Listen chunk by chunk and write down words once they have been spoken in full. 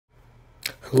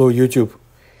Hello, YouTube.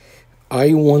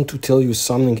 I want to tell you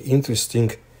something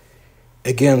interesting,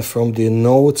 again, from the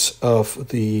notes of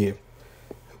the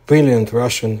brilliant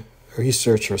Russian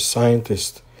researcher,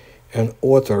 scientist, and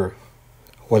author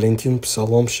Valentin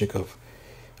Psalomshikov.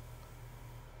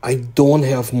 I don't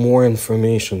have more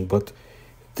information, but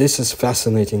this is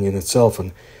fascinating in itself,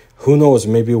 and who knows,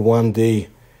 maybe one day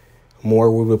more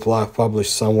will be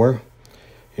published somewhere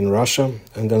in Russia,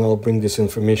 and then I'll bring this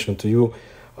information to you.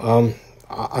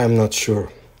 I'm not sure.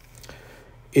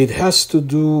 It has to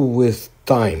do with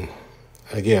time,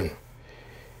 again,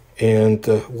 and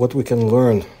what we can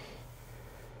learn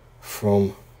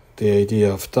from the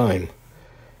idea of time.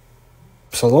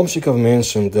 Psalomshikov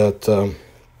mentioned that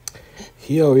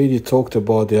he already talked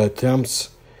about the attempts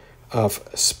of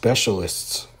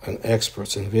specialists and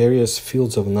experts in various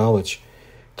fields of knowledge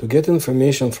to get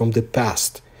information from the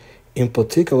past, in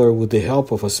particular with the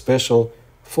help of a special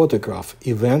photograph.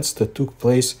 Events that took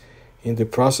place in the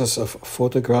process of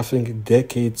photographing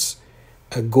decades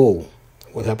ago.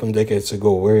 What happened decades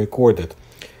ago were recorded.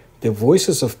 The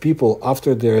voices of people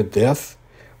after their death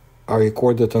are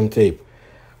recorded on tape.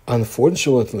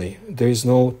 Unfortunately, there is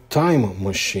no time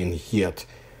machine yet.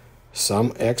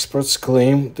 Some experts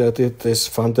claim that it is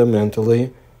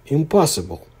fundamentally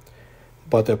impossible.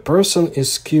 But a person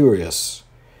is curious.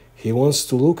 He wants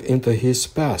to look into his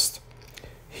past.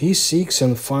 He seeks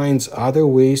and finds other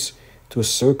ways to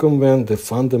circumvent the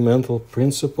fundamental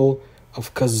principle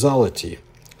of causality.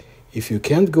 If you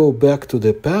can't go back to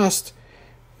the past,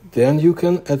 then you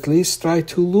can at least try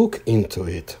to look into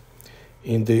it.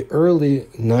 In the early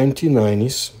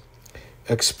 1990s,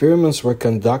 experiments were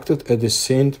conducted at the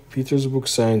St. Petersburg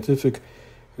Scientific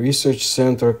Research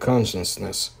Center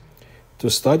Consciousness to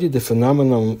study the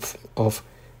phenomenon of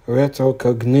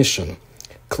retrocognition,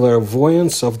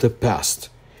 clairvoyance of the past.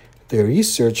 The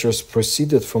researchers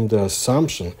proceeded from the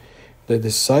assumption that the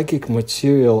psychic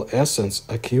material essence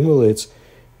accumulates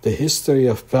the history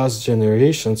of past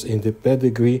generations in the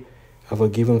pedigree of a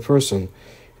given person.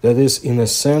 That is, in a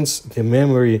sense, the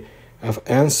memory of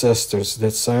ancestors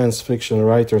that science fiction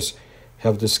writers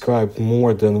have described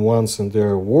more than once in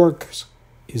their works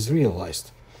is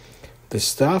realized. The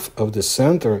staff of the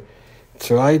center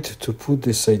tried to put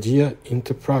this idea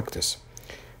into practice.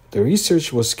 The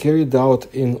research was carried out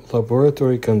in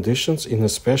laboratory conditions in a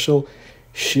special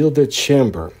shielded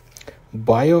chamber.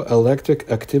 Bioelectric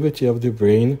activity of the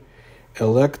brain,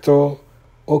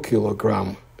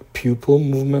 electrooculogram, pupil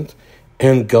movement,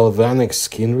 and galvanic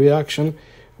skin reaction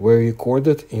were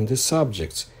recorded in the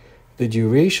subjects. The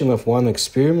duration of one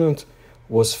experiment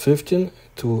was 15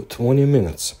 to 20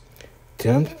 minutes.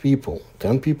 10 people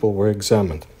were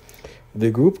examined. The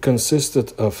group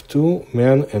consisted of 2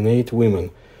 men and 8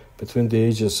 women between the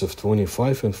ages of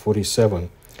 25 and 47.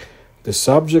 The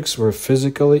subjects were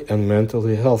physically and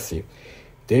mentally healthy.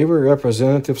 They were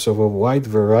representatives of a wide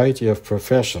variety of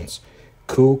professions: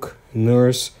 cook,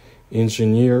 nurse,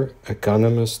 engineer,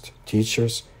 economist,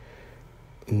 teachers.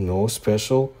 No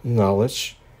special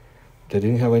knowledge. They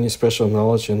didn't have any special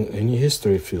knowledge in any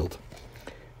history field.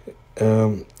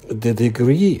 The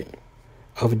degree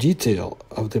of detail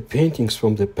of the paintings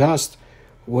from the past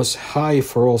was high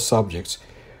for all subjects,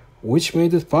 which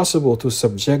made it possible to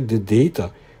subject the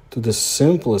data to the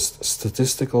simplest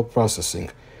statistical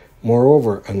processing.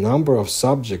 Moreover, a number of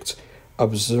subjects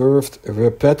observed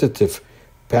repetitive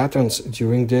patterns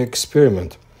during the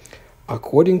experiment.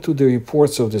 According to the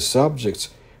reports of the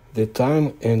subjects, the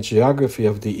time and geography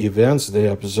of the events they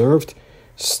observed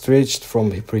stretched from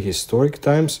prehistoric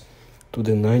times to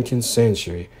the 19th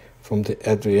century, from the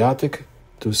Adriatic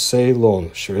to Ceylon,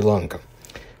 Sri Lanka.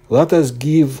 Let us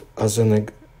give as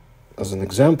an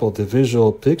example the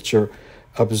visual picture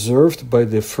observed by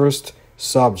the first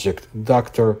subject,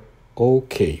 Dr.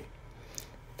 OK.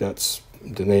 That's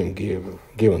the name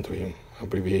given to him,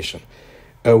 abbreviation.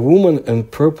 A woman in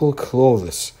purple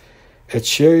clothes, a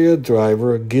chariot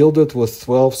driver gilded with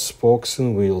 12 spokes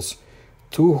and wheels,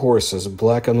 2 horses,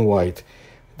 black and white.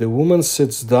 The woman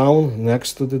sits down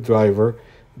next to the driver.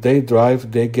 They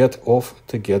drive, they get off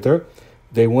together.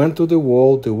 They went to the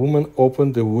wall. The woman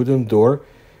opened the wooden door.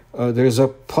 There is a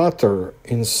potter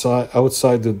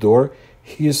outside the door.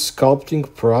 He is sculpting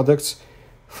products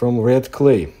from red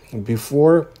clay.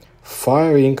 Before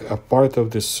firing, a part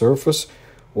of the surface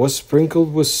was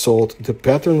sprinkled with salt. The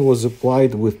pattern was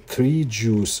applied with 3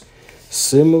 juice,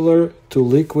 similar to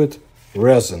liquid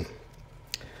resin.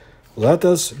 Let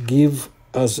us give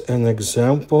as an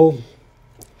example.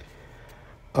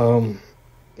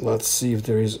 Let's see if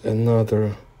there is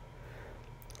another.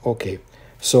 Okay,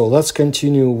 so let's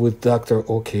continue with Dr.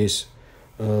 Ok's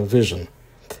vision.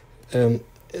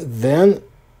 Then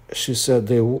she said,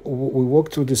 we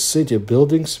walked through the city,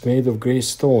 buildings made of gray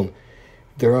stone.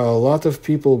 There are a lot of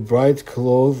people, bright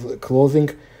clothing,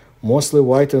 mostly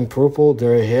white and purple.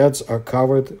 Their heads are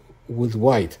covered with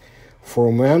white.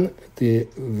 For men, the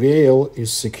veil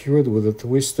is secured with a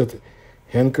twisted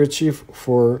handkerchief.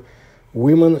 For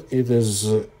women, it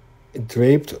is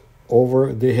draped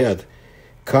over the head,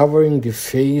 covering the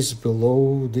face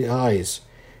below the eyes.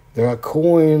 There are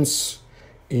coins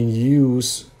in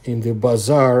use in the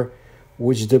bazaar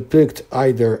which depict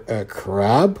either a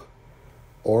crab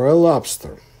or a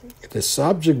lobster. The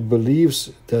subject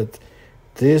believes that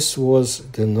this was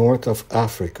the north of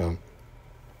Africa.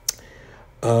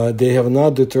 They have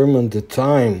not determined the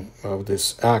time of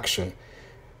this action.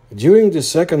 During the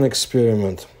second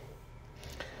experiment,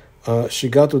 she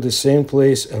got to the same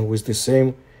place and with the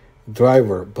same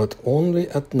driver, but only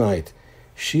at night.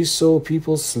 She saw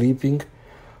people sleeping,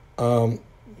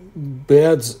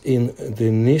 beds in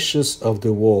the niches of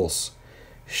the walls.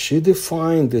 She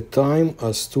defined the time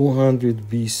as 200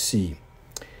 BC.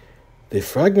 The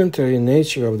fragmentary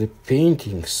nature of the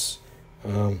paintings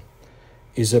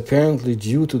is apparently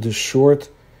due to the short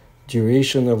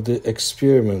duration of the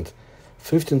experiment,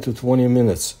 15 to 20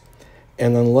 minutes.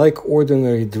 And unlike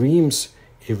ordinary dreams,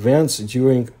 events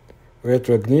during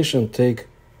retrognition take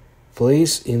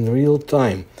place in real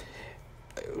time.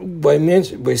 By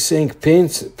saying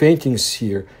paintings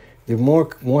here, the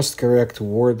most correct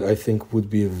word, I think, would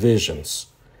be visions.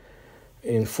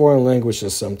 In foreign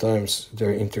languages, sometimes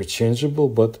they're interchangeable,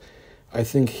 but I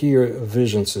think here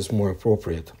visions is more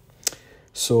appropriate.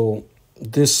 So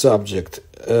this subject,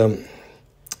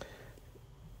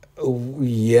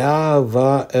 YAVA-LG,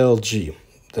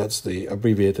 that's the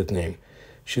abbreviated name.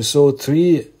 She saw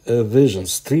 3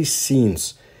 visions, 3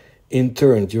 scenes in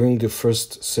turn during the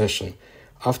first session.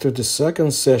 After the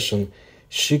second session,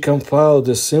 she compiled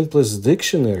the simplest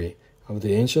dictionary of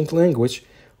the ancient language,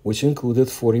 which included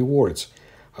 40 words.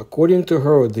 According to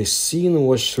her, the scene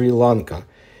was Sri Lanka,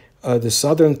 the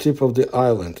southern tip of the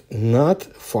island, not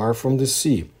far from the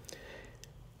sea.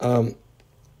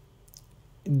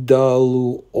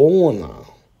 Daluona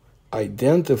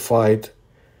identified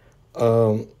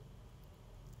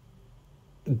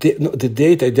the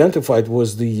date identified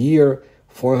was the year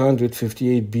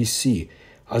 458 BC,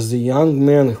 as the young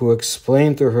man who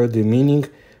explained to her the meaning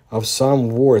of some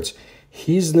words.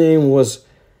 His name was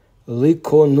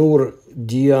Likonur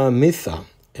Diamitha,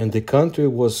 and the country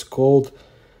was called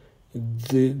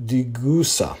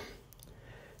Digusa.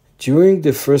 During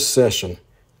the first session,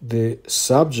 the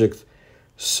subject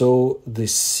saw the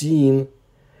scene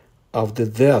of the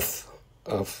death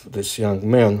of this young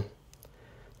man,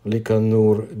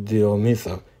 Likonur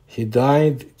Diamitha. He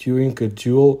died during a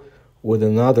duel with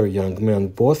another young man.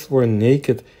 Both were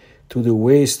naked to the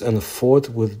waist and fought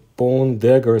with bone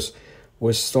daggers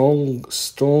with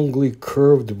strongly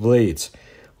curved blades.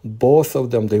 Both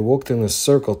of them, they walked in a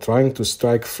circle trying to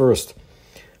strike first.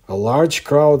 A large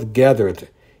crowd gathered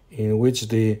in which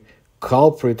the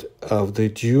culprit of the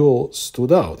duel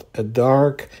stood out, a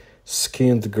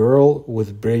dark-skinned girl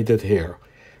with braided hair.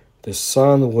 The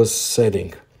sun was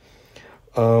setting.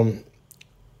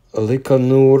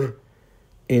 Likonur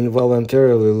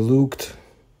involuntarily looked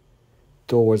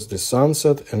towards the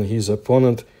sunset, and his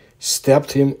opponent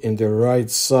stabbed him in the right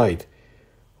side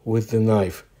with the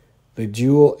knife. The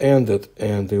duel ended,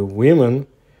 and the women,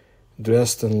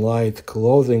 dressed in light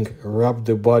clothing, wrapped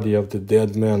the body of the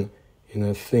dead man in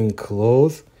a thin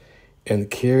cloth and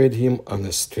carried him on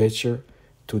a stretcher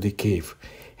to the cave.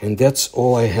 And that's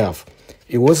all I have.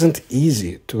 It wasn't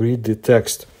easy to read the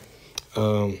text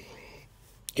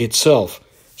itself,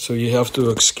 so you have to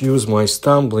excuse my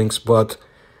stumblings, but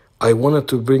I wanted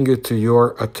to bring it to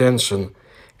your attention.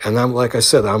 And like I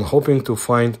said, I'm hoping to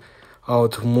find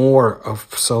out more of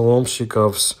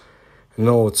Salomshikov's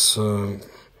notes.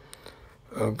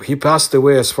 He passed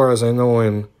away, as far as I know,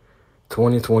 in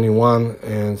 2021,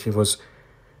 and he was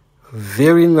a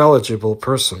very knowledgeable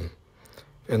person.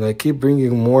 And I keep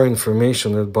bringing more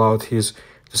information about his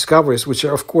discoveries, which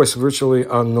are, of course, virtually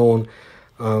unknown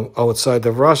outside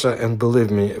of Russia, and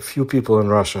believe me, a few people in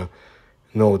Russia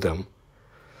know them.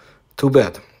 Too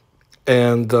bad.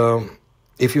 And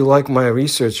if you like my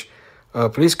research,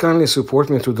 please kindly support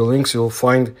me through the links you'll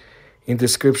find in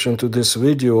description to this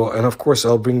video. And of course,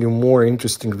 I'll bring you more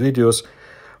interesting videos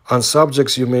on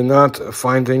subjects you may not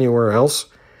find anywhere else.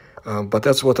 But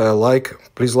that's what I like.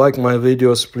 Please like my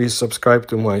videos, please subscribe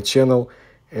to my channel,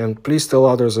 and please tell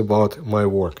others about my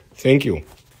work. Thank you.